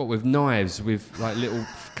 What, with knives, with like little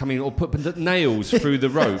or put nails through the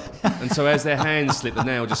rope, and so as their hands slip, the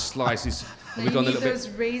nail just slices. No, you need those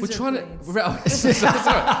razor We're trying blades.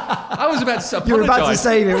 I was about to apologise. You were about to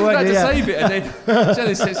save it, weren't you? Save it, and then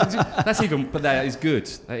that's even. But that is good.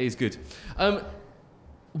 That is good.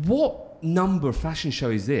 What number of fashion show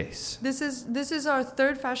is this? This is our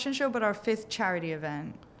third fashion show, but our fifth charity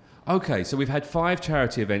event. Okay, so we've had 5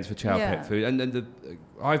 charity events for Chow Pet Food, and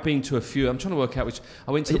I've been to a few. I'm trying to work out which.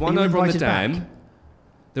 I went to the one over on the dam. Back?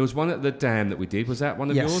 There was one at the dam that we did. Was that one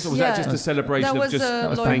of yours, or was that just a celebration of just that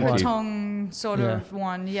was a thank Loy you? Tong sort of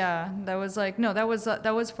one. Yeah, that was like that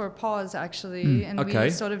was for Paws actually, and we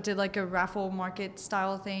sort of did like a raffle market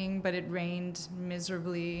style thing, but it rained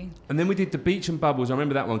miserably. And then we did the Beach and Bubbles. I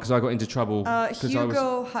remember that one because I got into trouble.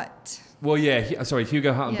 Hugo Hut. Well,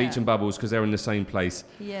 Hugo Hut and Beach and Bubbles because they're in the same place.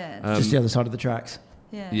 Yeah. Just the other side of the tracks.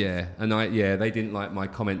 Yeah. Yeah, and they didn't like my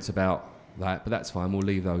comments about that, but that's fine. We'll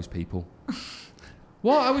leave those people.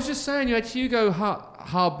 Well, I was just saying you had Hugo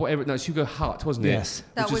Hut, whatever. No, it's Hugo Hut, wasn't it? Yes.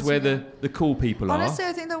 Which is where the cool people Honestly,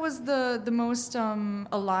 I think that was the most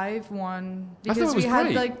alive one because I thought it was we had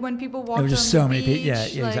great. like when people walked There were just on so the many beach, people.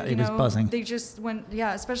 Yeah, exactly. It was buzzing. They just went.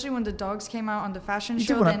 Yeah, especially when the dogs came out on the fashion You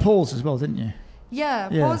show. did one at Paul's as well, didn't you? Yeah,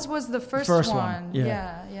 Paul's was the first one.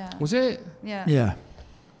 Yeah. Was it? Yeah. Yeah.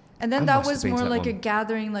 And then I that must have was been to more that like a one.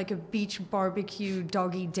 gathering, like a beach barbecue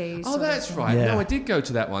doggy day. Oh, that's right. Yeah. No, I did go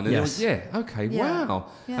to that one. And Yes. Okay. Yeah. Wow.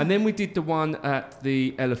 Yeah. And then we did the one at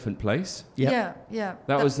the Elephant Place. Yep. Yeah.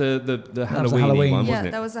 That was the was the Halloween Halloween. one, Yeah, wasn't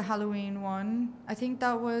it? that was the Halloween one. I think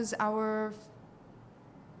that was our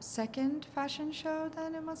second fashion show.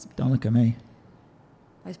 Then it must be. Don't look at me.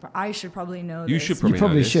 I should probably know. You this. should You probably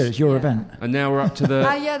know this. should. It's your Yeah. event. And now we're up to the...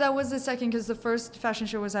 Yeah, that was the second because the first fashion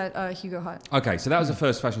show was at Hugo Hut. Okay, so that was the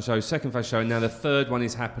first fashion show, second fashion show, and now the third one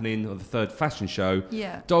is happening, or the third fashion show.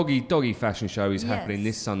 Yeah. Doggy fashion show is Yes. happening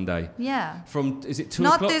this Sunday. Yeah. Is it 2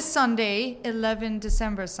 Not o'clock? this Sunday, 11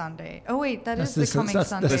 December Sunday. Oh wait, That's the this- coming that's-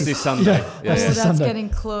 Sunday. That's this Sunday. Yeah. Yeah. Oh, This that's Sunday. getting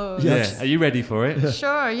close. Yes. Are you ready for it?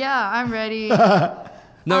 Sure, yeah, I'm ready.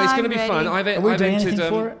 No, it's going to I'm be fun. ready. Are we doing anything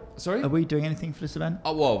for it? Sorry? Are we doing anything for this event?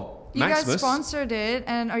 Oh, well, You Maximus. guys sponsored it,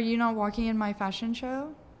 and are you not walking in my fashion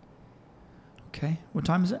show? Okay. What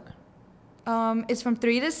time is it? It's from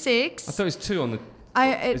 3 to 6. I thought it was 2 on the...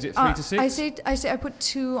 Is it 3 to 6? I say I put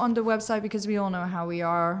 2 on the website because we all know how we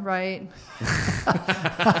are, right?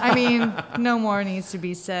 I mean, no more needs to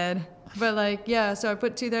be said. But so I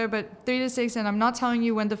put 2 there, but 3 to 6, and I'm not telling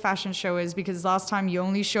you when the fashion show is because last time you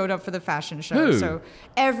only showed up for the fashion show. Who? So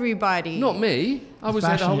everybody. Not me. I was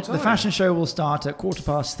there the whole time. The fashion show will start at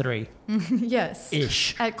 3:15. Yes.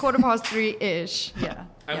 Ish. At 3:15-ish. Yeah.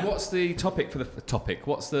 And yeah. what's the topic for the... Topic?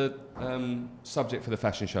 What's the subject for the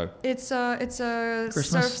fashion show? It's a Christmas,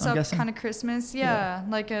 surf's I'm up guessing? kind of Christmas, yeah,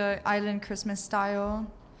 like a island Christmas style.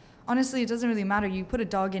 Honestly, it doesn't really matter. You put a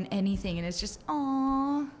dog in anything, and it's just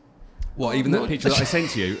aww. What, even that picture that I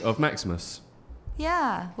sent you of Maximus?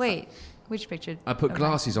 Yeah. Wait, which picture? I put Okay.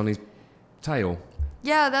 glasses on his tail.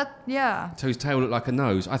 Yeah. So his tail looked like a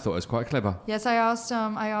nose. I thought it was quite clever. Yes, I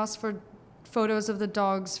asked for photos of the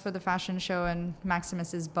dogs for the fashion show, and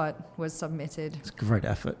Maximus's butt was submitted. It's a great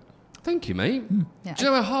effort. Thank you, mate. Yeah. Do you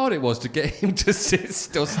know how hard it was to get him to sit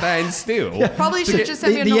still, stand still? Probably should just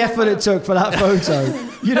have The effort it took for that photo,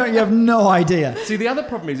 you have no idea. See, the other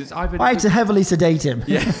problem is I had to heavily sedate him.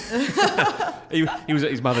 Yeah. he was at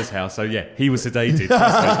his mother's house, so yeah, he was sedated.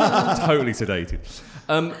 Totally sedated.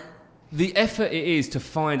 The effort it is to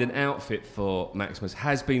find an outfit for Maximus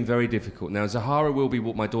has been very difficult. Now, Zahara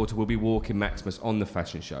my daughter will be walking Maximus on the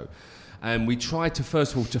fashion show. And we tried to,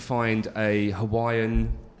 first of all, to find a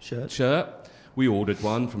Hawaiian shirt. We ordered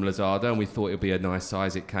one from Lazada, and we thought it would be a nice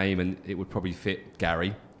size. It came, and it would probably fit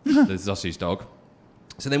Gary, the sausage dog.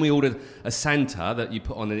 So then we ordered a Santa that you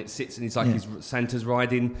put on, and it sits, and it's like Santa's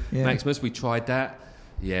riding Maximus. We tried that.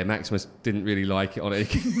 Yeah, Maximus didn't really like it on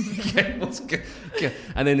it.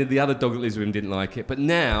 And then the other dog that lives with him didn't like it. But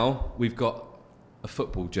now we've got a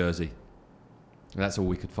football jersey. And that's all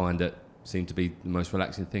we could find that seemed to be the most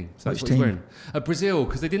relaxing thing. So that's what he's wearing. Brazil,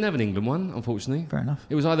 because they didn't have an England one, unfortunately. Fair enough.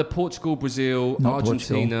 It was either Portugal, Brazil, Not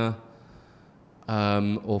Argentina,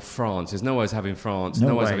 or France. There's no way I was having France. No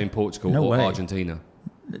No way I was way. having Portugal No or way. Argentina.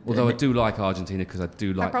 Although I do like Argentina because I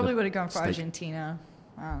do like I probably the would have gone for steak. Argentina.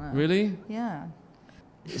 I don't know. Really? Yeah.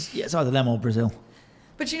 It's either them or Brazil.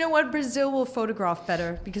 But you know what? Brazil will photograph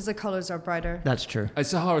better because the colors are brighter. That's true. It's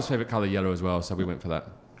Sahara's favourite colour, yellow as well, so we went for that.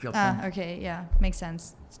 Okay, yeah. Makes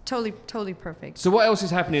sense. It's totally perfect. So what else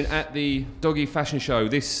is happening at the Doggy Fashion Show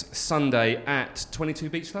this Sunday at 22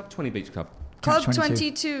 Beach Club? 20 Beach Club. Club Catch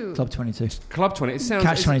 22. Club 22. Club 20. It sounds,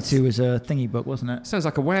 Catch 22 was a thingy book, wasn't it? sounds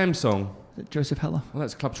like a Wham song. Is it Joseph Heller? Well,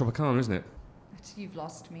 that's Club Tropicana, isn't it? You've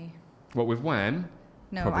lost me. What, with Wham?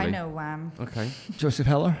 No, Probably. I know Wham. Okay. Joseph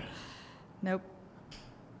Heller? Nope.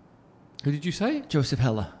 Who did you say? Joseph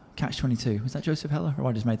Heller. Catch 22. Was that Joseph Heller, or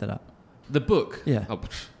I just made that up? The book? Yeah. Oh,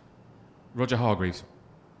 Roger Hargreaves.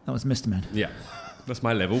 That was Mr. Man. Yeah. That's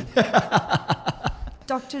my level.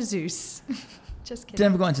 Dr. Zeus. Just Did kidding.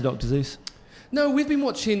 never got into Dr. Zeus. No, we've been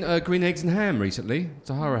watching Green Eggs and Ham recently.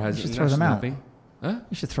 Sahara has You it. should throw them National out. Abbey. Huh?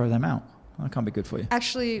 You should throw them out. That can't be good for you.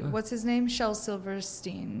 Actually, what's his name? Shel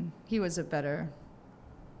Silverstein. He was a better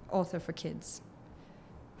author for kids.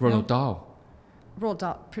 Ronald Dahl. Rolled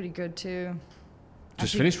up pretty good too. Just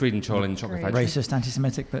Actually, finished reading Charlie and the Chocolate great. Factory. Racist,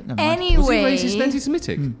 anti-Semitic, but never mind. Anyway, Was he racist,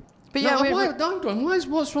 anti-Semitic? but yeah, hold on.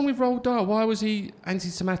 What's wrong with Roald Dahl? Why was he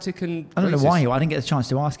anti-Semitic and I don't racist? know why. I didn't get a chance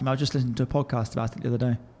to ask him. I was just listening to a podcast about it the other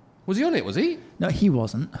day. Was he on it? Was he? No, he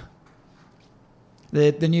wasn't.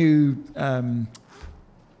 The new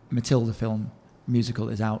Matilda film musical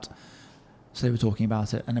is out, so they were talking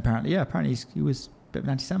about it, and apparently he was a bit of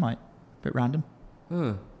an anti-Semite, a bit random.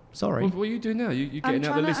 Huh. Sorry. What are you doing now? You're getting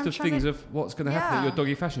out the list of things of what's going to happen at your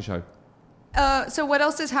doggy fashion show. So what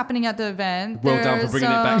else is happening at the event? Well done for bringing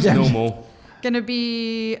it back to Yeah. normal. Going to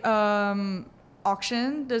be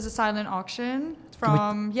auction. There's a silent auction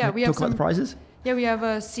from Can we have talk about some. the prizes. Yeah, we have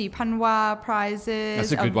a Si Panwa prizes.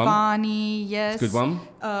 That's a good one. Vani, yes. Good one.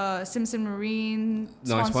 Simpson Marine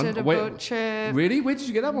Nice sponsored one. a boat trip. Really? Where did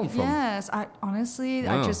you get that one from? Yes, I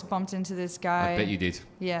Wow. just bumped into this guy. I bet you did.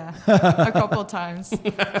 Yeah, a couple times.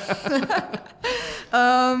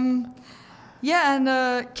 Yeah, and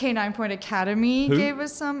K9 Point Academy Who? gave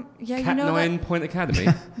us some. Yeah, Cat you know 9 Point Academy.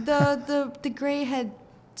 the grey head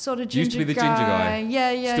sort of ginger Used to be the ginger guy.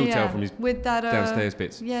 Yeah. Still tell from his with that downstairs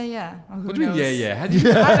bits. Yeah. Oh, who What do you mean? knows? Yeah. How do you?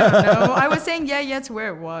 I don't know. I was saying yeah to where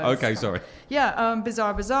it was. Okay, sorry. Yeah,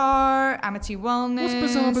 Bazaar, Amity Wellness.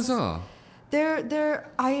 What's Bazaar?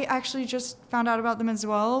 I actually just found out about them as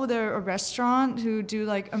well. They're a restaurant who do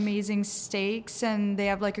like amazing steaks, and they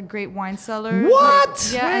have like a great wine cellar. What?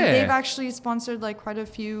 Yeah, Where? and they've actually sponsored like quite a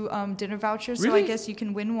few dinner vouchers. So I Really? guess you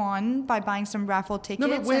can win one by buying some raffle tickets. No,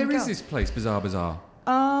 but where and is go. this place, Bazaar?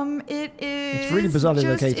 It is really bizarrely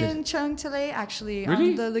just located. in Cheongtae, actually, Really?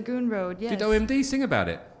 on the Lagoon Road. Yes. Did OMD sing about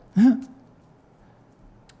it?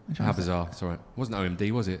 How bizarre. It's all right. It wasn't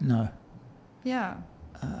OMD, was it? No. Yeah.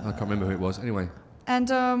 I can't remember who it was. Anyway. And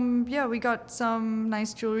we got some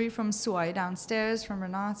nice jewelry from Suai downstairs from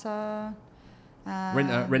Renata.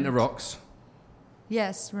 Renta Rocks.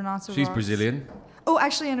 Yes, Renata. She's rocks. Brazilian. Oh,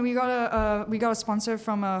 actually, and we got a sponsor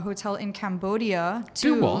from a hotel in Cambodia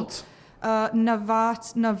too. Do what?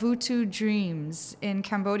 Navutu Dreams in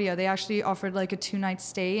Cambodia. They actually offered like a 2-night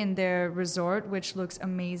stay in their resort, which looks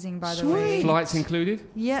amazing, by the way. Flights included?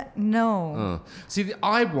 Yeah, no. Oh. See,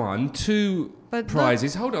 I won 2 But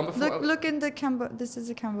prizes. Hold on. Before Look in the This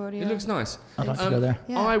is a Cambodia. It looks nice. I'd like to go there.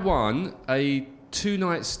 Yeah. I won a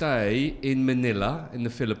 2-night stay in Manila in the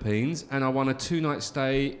Philippines, and I won a 2-night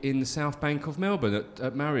stay in the South Bank of Melbourne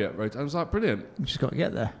at Marriott Road. I was like, brilliant. You just got to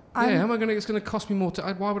get there. Yeah, how am I going to? It's going to cost me more.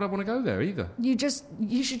 Why would I want to go there either? You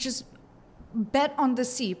should just bet on the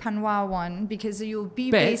sea, Panwa one, because you'll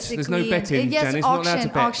be Bet? basically... There's no betting, Yes, Janice, not allowed to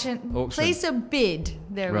bet. auction. Place a bid.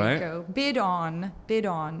 There Right. we go. Bid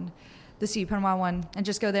on the sea, Panwa one, and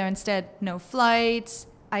just go there instead. No flights,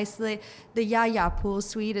 isolate. The Yaya Pool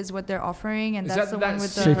Suite is what they're offering, and Is that's that- the one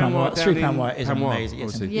that's with Sri the... Panwa down in Panwa is Panwa, amazing.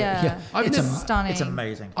 obviously. Yeah. I've It's never- stunning. It's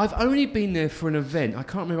amazing. I've only been there for an event. I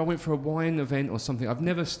can't remember. I went for a wine event or something. I've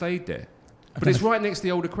never stayed there. But it's right next to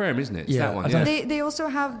the old aquarium, isn't it? It's Yeah, that one. I don't Yeah. They also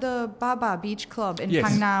have the Baba Beach Club in Yes.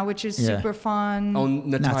 Phang Na, which is Yeah. super fun. On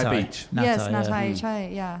Natai Natai. Beach. Yes, Natai, Natai yeah. Chai,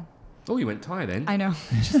 yeah. Oh, you went Thai then, I know,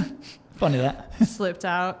 Funny that. slipped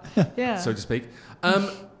out. Yeah. so to speak.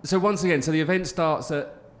 So once again, so the event starts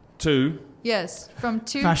at 2, Yes, from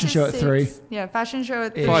 2 Fashion to show at 6. 3. Yeah, fashion show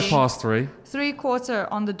at 3. 3:05. 3/4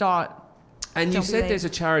 on the dot. And you Don't be said late. there's a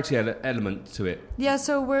charity element to it. Yeah,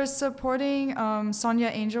 so we're supporting Sonia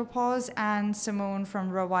Angel Paws and Simone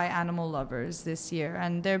from Rawai Animal Lovers this year.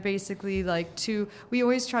 And they're basically like we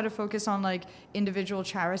always try to focus on like individual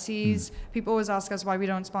charities. People always ask us why we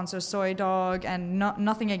don't sponsor Soy Dog, and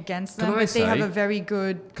nothing against them, Can I but they have say- a very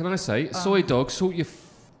good... Can I say, Soy Dog, sort your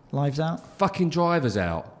Lives out. fucking drivers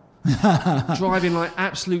out. Driving like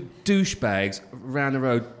absolute douchebags around the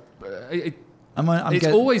road. I'm It's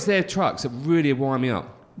guess- always their trucks that really wind me up.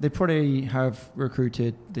 They probably have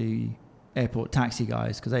recruited the airport taxi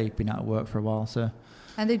guys because they've been out of work for a while. So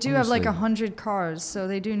And they do have like Honestly. 100 cars, so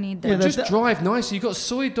they do need them. Yeah, Just that- drive nicely. You've got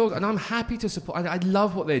Soy Dog, and I'm happy to support. I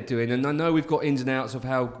love what they're doing, and I know we've got ins and outs of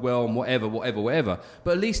how well and whatever.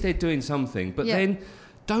 But at least they're doing something. But Yeah. then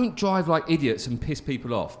don't drive like idiots and piss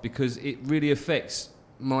people off, because it really affects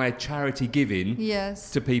my charity giving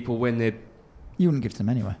Yes. to people when they're you wouldn't give to them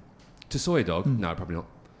anyway. to Soy Dog. No, probably not.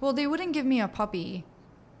 Well, they wouldn't give me a puppy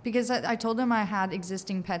because I told them I had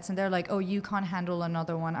existing pets, and they're like, "Oh, you can't handle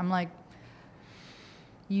another one." I'm like,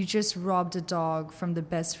 "You just robbed a dog from the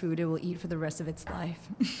best food it will eat for the rest of its life."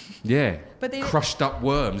 Yeah, But they- crushed up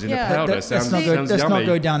worms in Yeah. the powder. Let's sounds not sounds let's yummy. not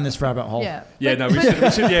go down this rabbit hole. Yeah. Yeah, But- no, we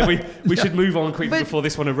but- should. Yeah, we should move on quickly But- before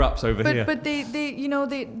this one erupts over here. But they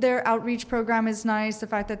their outreach program is nice. The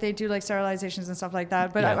fact that they do like sterilizations and stuff like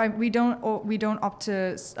that. But Yeah. we don't opt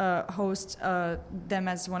to host them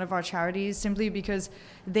as one of our charities simply because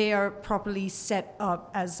they are properly set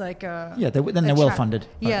up as like a Yeah, then a they're well funded.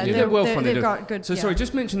 Yeah, they're well funded. They've got good. So yeah. sorry,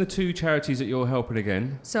 just mention the two charities that you're helping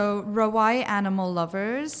again. So Rawai Animal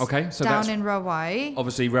Lovers. Okay, so down that's in Rawai.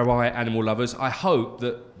 obviously Rawai Animal Lovers. I hope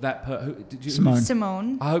did you? Simone.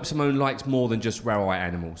 Simone. I hope Simone likes more than just Rawai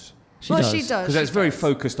animals, She well, does. she does. because that's she very does.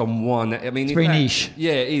 focused on one. I mean, It's if very that- niche.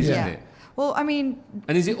 Yeah, it is, Yeah. isn't it? Well, I mean,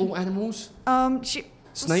 And is it all animals? she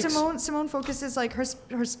Snakes? Simone focuses like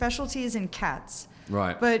her specialty is in cats.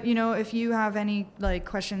 Right. But you know, if you have any like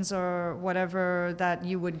questions or whatever that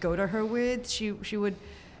you would go to her with, she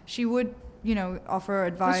would you know offer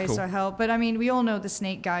advice cool. or help. But I mean, we all know the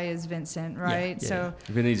snake guy is Vincent, right? yeah, so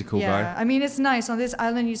Vinny's a cool yeah, guy. I mean, it's nice on this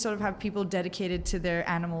island. You sort of have people dedicated to their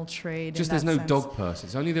animal trade. Just in there's that no sense. dog person.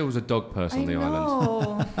 It's only there was a dog person on the island.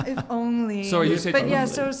 know. If only. Sorry, you said But yeah,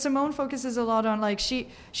 only. so Simone focuses a lot on like she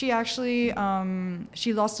actually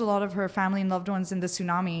she lost a lot of her family and loved ones in the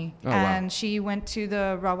tsunami, Oh, wow. and she went to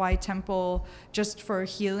the Rawai temple just for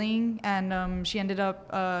healing, and she ended up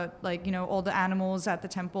like you know all the animals at the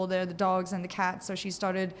temple there, the dogs and the cats. So she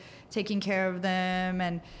started taking care of them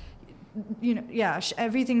and. You know, yeah,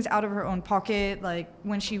 everything's out of her own pocket. Like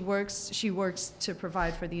when she works to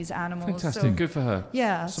provide for these animals. Fantastic. So, Good for her.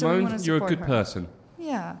 yeah, so we Simone, wanna you're a support good her. person.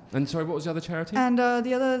 Yeah. And sorry, what was the other charity? And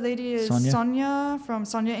the other lady is Sonia. Sonia from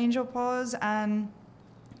Sonia Angel Paws. And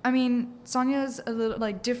I mean, Sonia's a little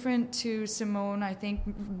like different to Simone. I think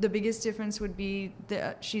the biggest difference would be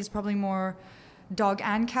that she's probably more dog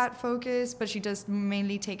and cat focused, but she does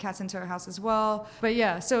mainly take cats into her house as well. But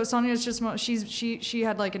yeah, so Sonia's just she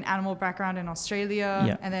had like an animal background in Australia,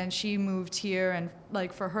 Yeah. and then she moved here, and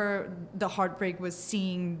like for her the heartbreak was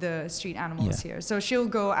seeing the street animals Yeah. here. So she'll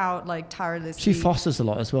go out like tirelessly. She fosters a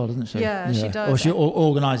lot as well, doesn't she? Yeah, she does. Or she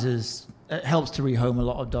organises, helps to rehome a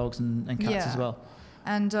lot of dogs and cats Yeah. as well.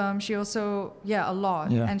 And she also, a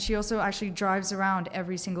lot. Yeah. And she also actually drives around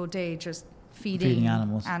every single day just feeding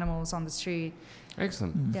animals. on the street.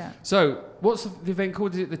 Excellent. Yeah. So, what's the event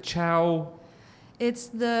called? Is it the Chow? It's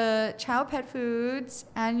the Chow Pet Foods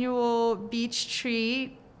annual beach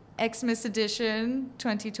treat Xmas edition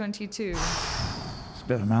 2022. It's a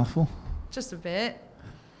bit of a mouthful. Just a bit.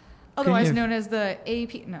 Otherwise you- known as the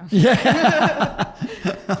AP. No.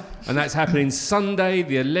 And that's happening Sunday,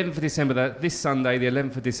 the 11th of December. This Sunday, the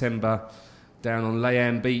 11th of December, down on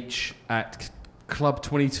Layam Beach at Club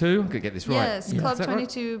 22. I'm going to get this right. Yes, Yeah. Club Is that right?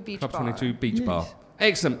 22 Beach Club Bar. 22 Beach Yes. Bar.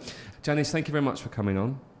 Excellent. Janice, thank you very much for coming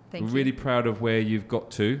on. Thank We're you. really proud of where you've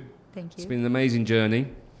got to. Thank you. It's been an amazing journey.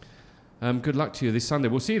 Good luck to you this Sunday.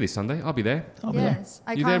 We'll see you this Sunday. I'll be there. I'll be there. Yes.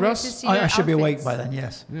 I You can't there, wait Russ? to see I your should be awake outfits. by then,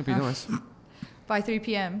 yes. Yeah, it'd be nice. By 3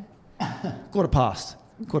 p.m. Quarter past.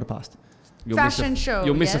 Fashion show,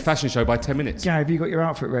 You'll miss a yes? fashion show by 10 minutes. Gary, have you got your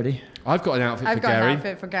outfit ready? I've got an outfit I've for got Gary. an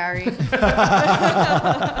outfit for Gary.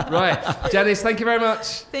 Right. Janice, thank you very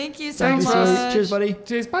much. Thank you so Thanks, much. Russ. Cheers, buddy.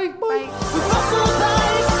 Cheers. Bye. Bye.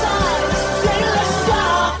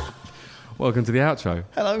 Welcome to the outro.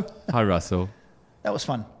 Hello. Hi, Russell. That was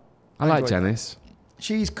fun. I like enjoyed Janice.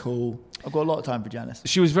 She's cool. I've got a lot of time for Janice.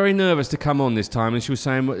 She was very nervous to come on this time, and she was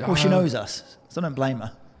saying... Well, she knows us, so don't blame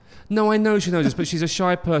her. No, I know she knows this, but she's a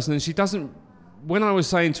shy person, and she doesn't... When I was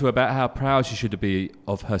saying to her about how proud she should be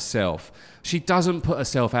of herself, she doesn't put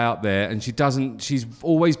herself out there, and she's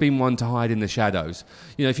always been one to hide in the shadows.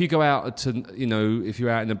 You know, if you go out to, if you're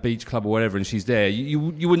out in a beach club or whatever, and she's there, you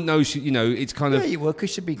wouldn't know it's kind of... Yeah, you would, because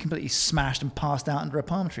she'd be completely smashed and passed out under a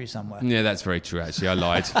palm tree somewhere. Yeah, that's very true, actually. I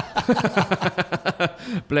lied.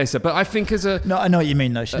 Bless her. But I think No, I know what you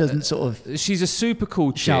mean, though. She doesn't sort of she's a super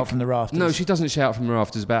cool chick. shout from the rafters. No, she doesn't shout from the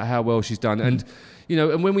rafters about how well she's done. And,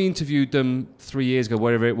 and when we interviewed them 3 years ago,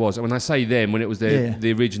 whatever it was, and when I say them, when it was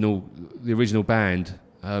the original band,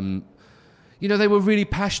 they were really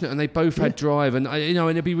passionate and they both had drive. And, and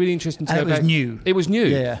it'd be really interesting to And go it was back. new. It was new.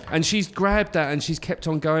 Yeah. And she's grabbed that and she's kept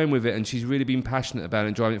on going with it and she's really been passionate about it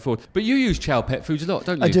and driving it forward. But you use Chow Pet Foods a lot,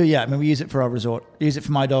 don't you? I do, yeah. I mean, we use it for our resort. We use it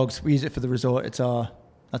for my dogs. We use it for the resort. That's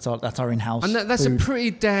our in-house. And that's food. a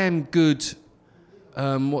pretty damn good.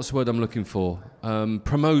 What's the word I'm looking for?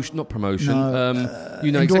 Promotion, not promotion. No,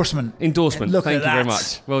 endorsement. Endorsement. Look Thank at you very that.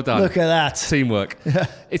 much. Well done. Look at that. Teamwork.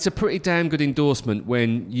 It's a pretty damn good endorsement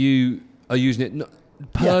when you are using it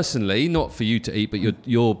personally, not for you to eat, but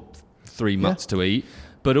your 3 mutts to eat,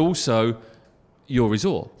 but also your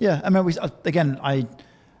resort. Yeah, I mean, I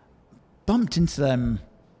bumped into them.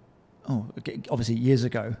 Obviously years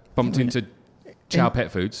ago. Bumped into Chow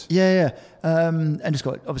Pet Foods. Yeah. And just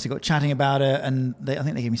got chatting about it, and I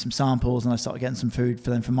think they gave me some samples, and I started getting some food for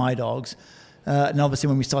them for my dogs. And obviously,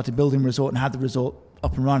 when we started building the resort and had the resort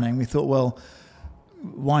up and running, we thought, well,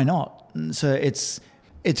 why not? And so it's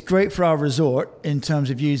great for our resort in terms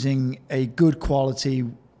of using a good quality,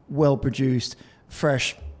 well-produced,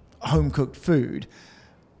 fresh, home-cooked food,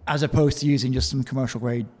 as opposed to using just some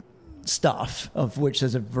commercial-grade stuff, of which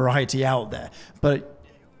there's a variety out there. But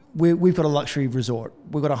we've got a luxury resort.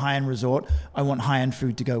 We've got a high-end resort. I want high-end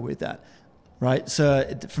food to go with that, right? So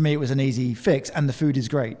for me, it was an easy fix, and the food is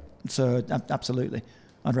great. So absolutely,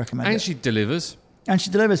 I'd recommend it. And she delivers. And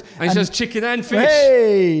she delivers. And she does chicken and fish.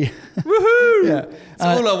 Hey! Woohoo! Yeah. So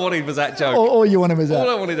all I wanted was that joke. All you wanted was that.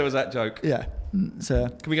 All I wanted was that joke. Yeah. So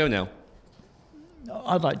Can we go now?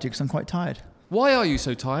 I'd like to, because I'm quite tired. Why are you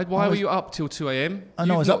so tired? Why were you up till 2 a.m.? I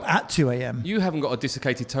know I was up at 2 a.m. You haven't got a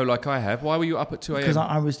dislocated toe like I have. Why were you up at 2 a.m.?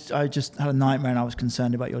 Because I just had a nightmare, and I was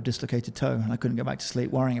concerned about your dislocated toe, and I couldn't go back to sleep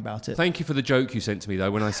worrying about it. Thank you for the joke you sent to me,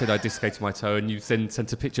 though, when I said I dislocated my toe, and you then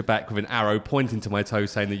sent a picture back with an arrow pointing to my toe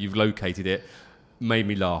saying that you've located it. Made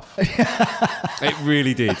me laugh. It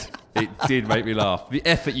really did. It did make me laugh. The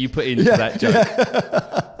effort you put into that joke,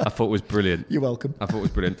 I thought was brilliant. You're welcome. I thought it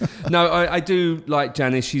was brilliant. No, I do like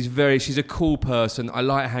Janice. She's a cool person. I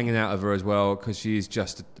like hanging out with her as well because she's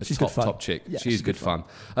just a top chick. Yeah, she is she's good fun.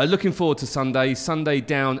 Looking forward to Sunday. Sunday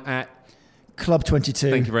down at Club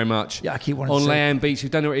 22. Thank you very much. Yeah, I keep wanting on to say. Layand Beach.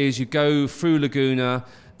 You've done what it is. You go through Laguna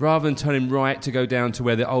rather than turning right to go down to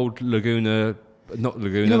where the old Laguna, not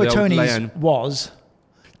Laguna, You know where the old Tony's Layand. was?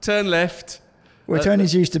 Turn left. Where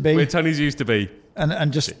Tony's used to be. Where Tony's used to be.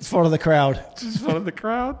 And just follow the crowd. Just follow the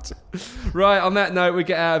crowd. Right, on that note, we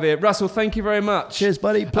get out of here. Russell, thank you very much. Cheers,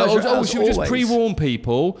 buddy. Pleasure as should we just always. pre-warn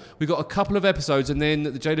people? We've got a couple of episodes, and then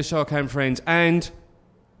the Jada Shark and Friends and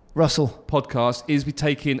Russell podcast is we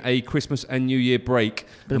taking a Christmas and New Year break.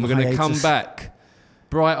 Bit And of we're a going to come hiatus. back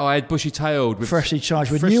bright-eyed, busy-tailed. freshly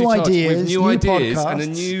charged with new ideas, with new ideas podcasts. and a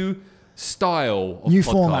new style of New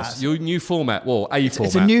podcast. format. Your new format. Well, format.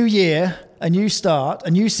 It's a new year, a new start,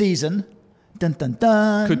 a new season. Dun, dun,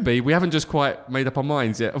 dun. Could be. We haven't just quite made up our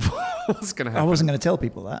minds yet of what's going to happen. I wasn't going to tell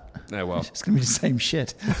people that. No, well. It's going to be the same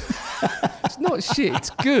shit. It's not shit.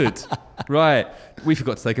 It's good. Right. We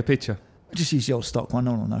forgot to take a picture. Just use the old stock one.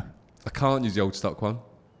 No one will know. I can't use the old stock one.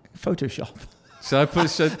 Photoshop. So I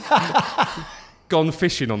put gone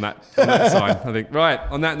fishing on that sign, I think. Right.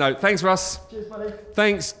 On that note, thanks, Russ. Cheers, buddy.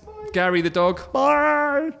 Thanks, Gary the dog.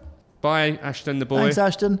 Bye. Bye, Ashton the boy. Thanks,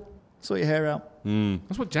 Ashton. Sort your hair out.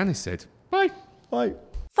 That's what Janice said. Bye. Bye.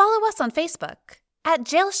 Follow us on Facebook at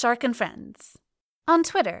Jail Shark and Friends, on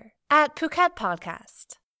Twitter at Phuket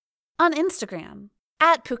Podcast, on Instagram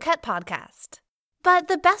at Phuket Podcast. But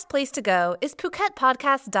the best place to go is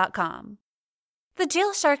PhuketPodcast.com. The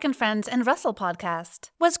Jail Shark and Friends and Russell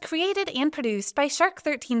podcast was created and produced by Shark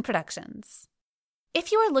 13 Productions.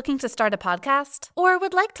 If you are looking to start a podcast or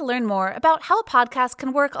would like to learn more about how a podcast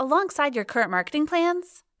can work alongside your current marketing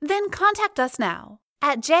plans, then contact us now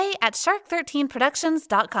at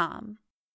j@shark13productions.com.